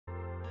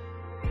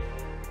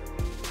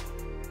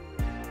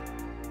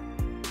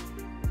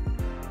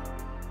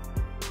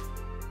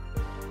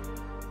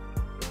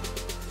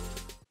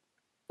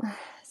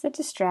Is it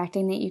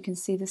distracting that you can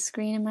see the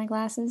screen in my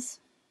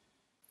glasses?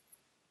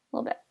 A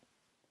little bit.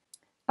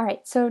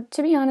 Alright, so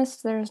to be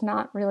honest, there's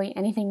not really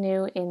anything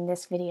new in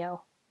this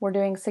video. We're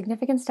doing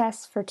significance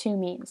tests for two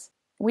means.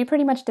 We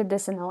pretty much did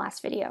this in the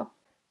last video.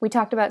 We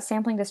talked about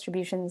sampling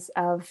distributions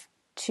of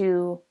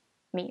two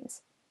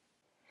means.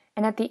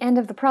 And at the end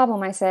of the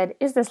problem I said,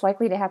 is this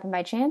likely to happen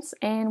by chance?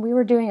 And we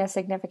were doing a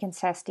significance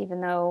test even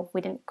though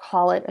we didn't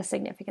call it a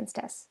significance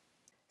test.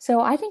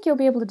 So I think you'll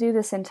be able to do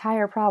this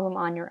entire problem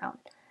on your own.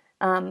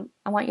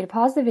 I want you to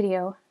pause the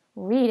video,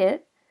 read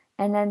it,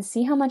 and then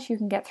see how much you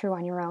can get through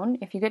on your own.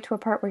 If you get to a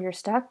part where you're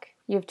stuck,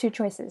 you have two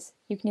choices.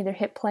 You can either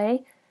hit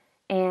play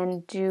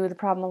and do the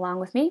problem along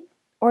with me,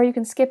 or you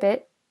can skip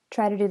it,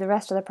 try to do the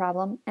rest of the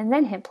problem, and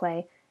then hit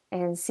play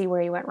and see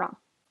where you went wrong.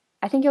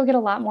 I think you'll get a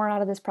lot more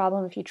out of this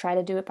problem if you try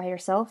to do it by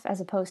yourself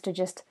as opposed to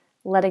just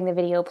letting the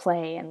video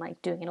play and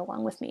doing it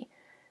along with me.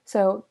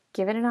 So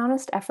give it an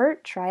honest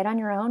effort, try it on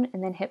your own,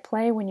 and then hit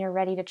play when you're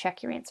ready to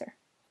check your answer.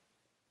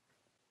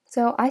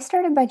 So I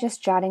started by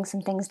just jotting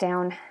some things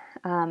down.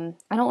 I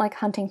don't like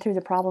hunting through the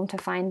problem to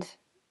find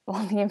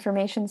all the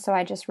information, so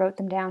I just wrote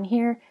them down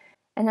here.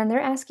 And then they're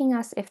asking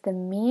us if the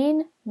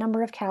mean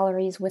number of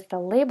calories with the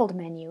labeled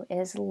menu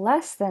is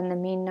less than the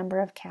mean number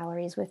of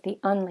calories with the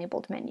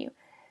unlabeled menu.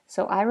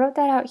 So I wrote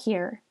that out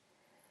here,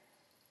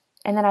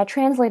 and then I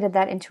translated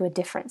that into a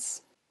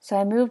difference. So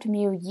I moved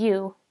mu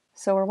u,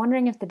 so we're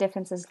wondering if the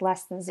difference is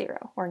less than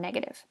 0 or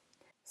negative.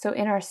 So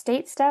in our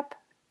state step,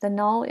 the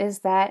null is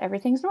that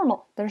everything's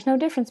normal. There's no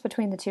difference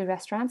between the two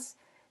restaurants.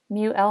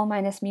 Mu L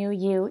minus mu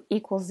U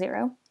equals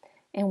 0,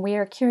 and we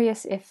are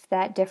curious if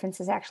that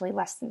difference is actually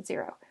less than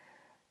 0.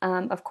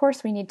 Of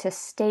course, we need to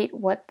state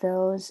what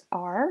those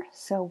are.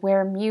 So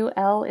where mu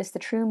L is the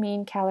true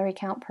mean calorie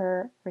count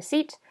per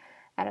receipt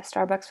at a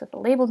Starbucks with a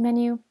labeled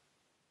menu,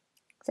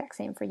 exact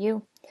same for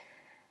you.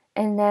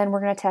 And then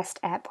we're going to test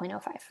at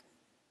 0.05.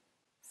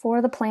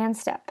 For the plan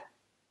step,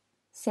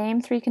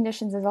 same three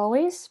conditions as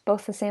always.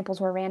 Both the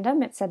samples were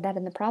random. It said that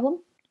in the problem.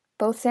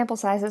 Both sample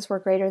sizes were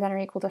greater than or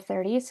equal to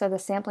 30, so the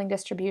sampling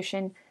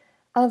distribution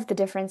of the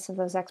difference of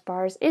those x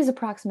bars is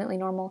approximately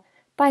normal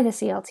by the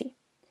CLT.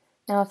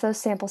 Now, if those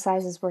sample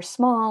sizes were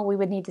small, we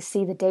would need to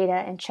see the data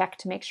and check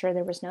to make sure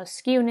there was no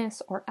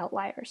skewness or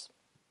outliers.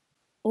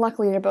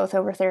 Luckily, they're both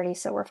over 30,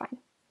 so we're fine.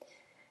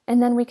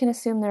 And then we can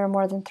assume there are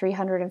more than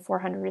 300 and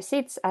 400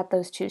 receipts at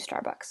those two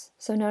Starbucks.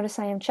 So notice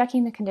I am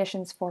checking the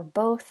conditions for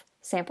both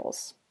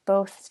samples,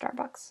 both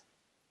Starbucks.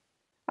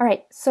 All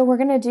right, so we're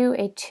going to do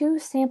a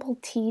two-sample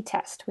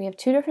t-test. We have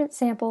two different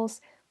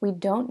samples. We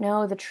don't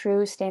know the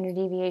true standard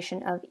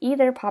deviation of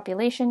either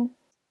population,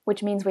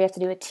 which means we have to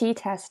do a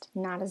t-test,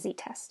 not a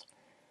z-test.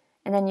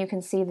 And then you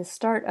can see the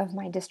start of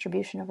my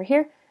distribution over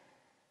here.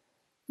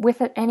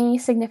 With any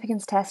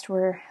significance test,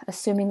 we're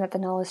assuming that the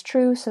null is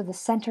true, so the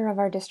center of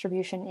our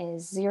distribution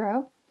is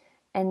 0.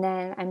 And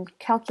then I'm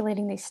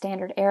calculating the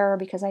standard error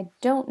because I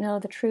don't know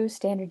the true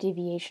standard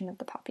deviation of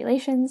the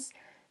populations.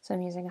 So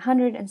I'm using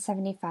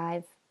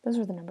 175. Those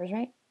were the numbers,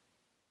 right?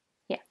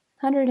 Yeah,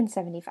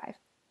 175.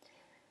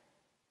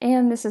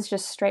 And this is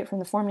just straight from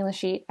the formula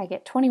sheet. I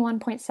get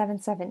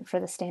 21.77 for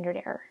the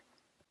standard error.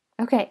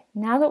 Okay,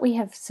 now that we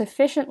have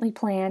sufficiently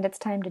planned, it's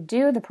time to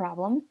do the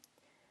problem.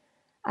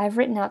 I've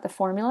written out the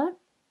formula,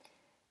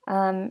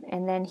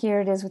 and then here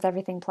it is with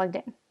everything plugged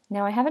in.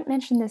 Now I haven't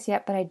mentioned this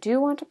yet, but I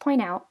do want to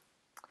point out,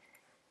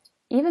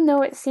 even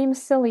though it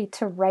seems silly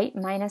to write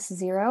minus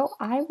 0,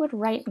 I would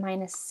write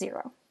minus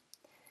 0.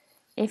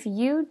 If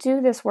you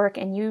do this work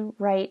and you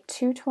write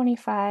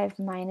 225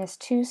 minus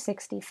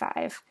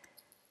 265,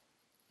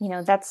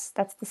 that's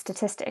the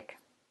statistic,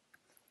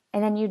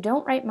 and then you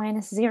don't write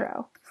minus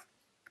 0,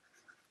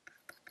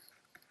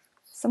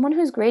 someone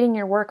who's grading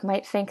your work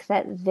might think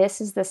that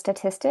this is the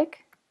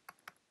statistic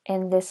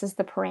and this is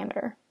the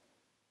parameter,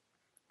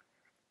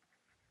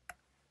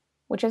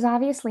 which is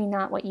obviously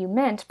not what you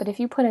meant, but if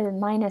you put a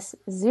minus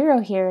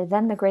 0 here,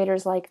 then the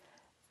grader's like,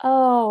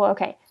 oh,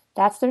 okay,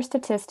 that's their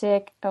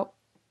statistic. Oh,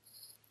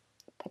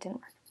 that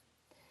didn't work.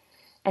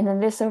 And then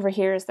this over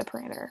here is the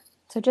parameter.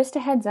 So just a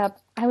heads up,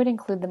 I would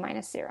include the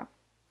minus 0.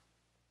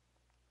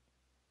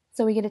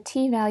 So we get a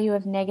t-value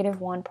of negative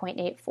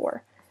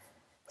 1.84.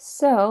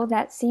 So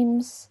that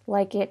seems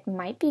like it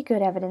might be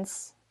good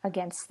evidence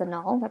against the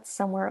null. That's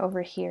somewhere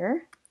over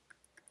here.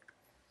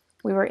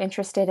 We were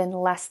interested in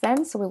less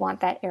than, so we want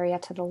that area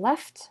to the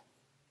left.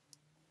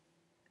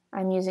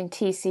 I'm using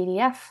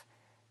TCDF.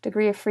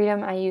 Degree of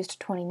freedom, I used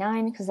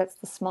 29 because that's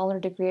the smaller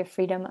degree of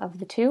freedom of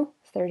the two,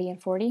 30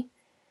 and 40.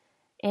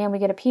 And we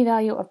get a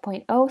p-value of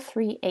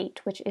 0.038,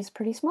 which is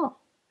pretty small.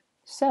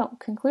 So,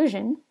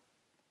 conclusion,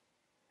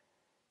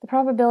 the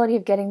probability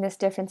of getting this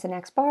difference in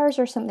x bars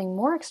or something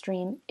more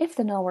extreme, if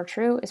the null were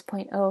true, is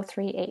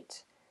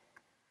 0.038.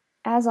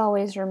 As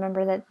always,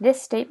 remember that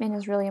this statement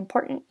is really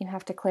important. You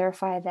have to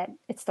clarify that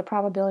it's the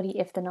probability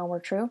if the null were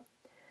true.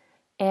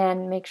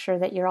 And make sure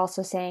that you're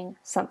also saying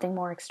something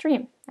more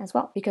extreme as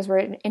well, because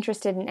we're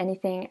interested in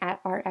anything at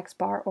our x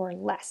bar or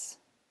less.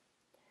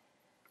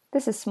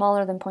 This is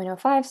smaller than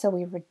 0.05, so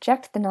we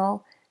reject the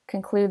null,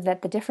 conclude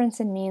that the difference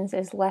in means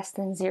is less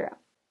than 0.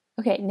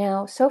 Okay,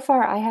 now so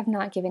far I have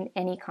not given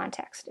any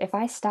context. If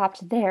I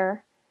stopped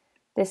there,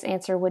 this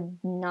answer would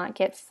not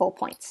get full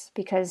points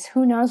because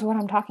who knows what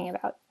I'm talking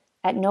about?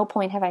 At no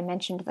point have I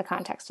mentioned the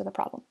context of the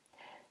problem.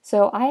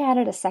 So I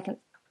added a second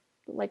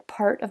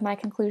part of my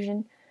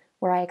conclusion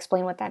where I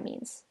explain what that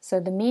means. So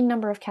the mean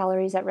number of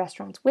calories at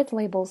restaurants with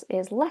labels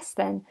is less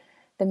than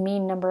the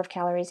mean number of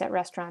calories at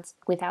restaurants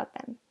without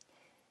them.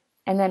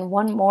 And then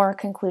one more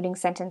concluding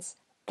sentence,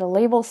 the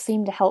labels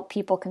seem to help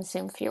people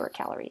consume fewer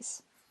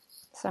calories.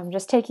 So I'm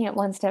just taking it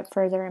one step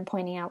further and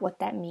pointing out what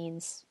that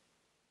means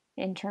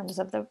in terms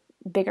of the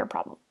bigger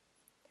problem.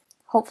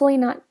 Hopefully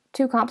not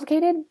too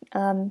complicated.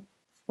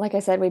 Like I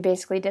said, we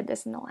basically did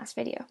this in the last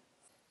video.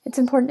 It's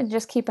important to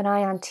just keep an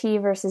eye on T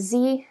versus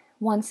Z,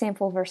 one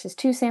sample versus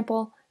two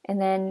sample,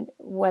 and then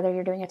whether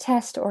you're doing a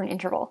test or an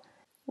interval.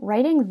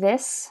 Writing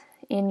this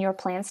in your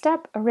plan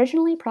step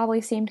originally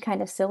probably seemed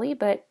kind of silly,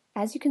 but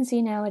as you can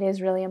see now, it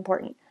is really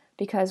important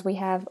because we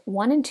have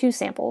 1 and 2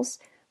 samples.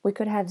 We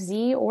could have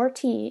Z or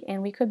T,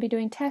 and we could be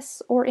doing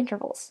tests or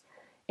intervals.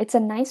 It's a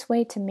nice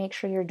way to make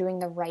sure you're doing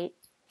the right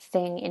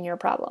thing in your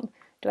problem.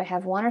 Do I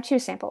have 1 or 2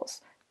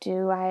 samples?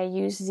 Do I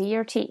use Z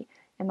or T?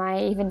 Am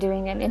I even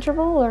doing an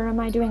interval or am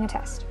I doing a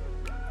test?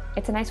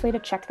 It's a nice way to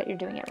check that you're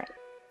doing it right.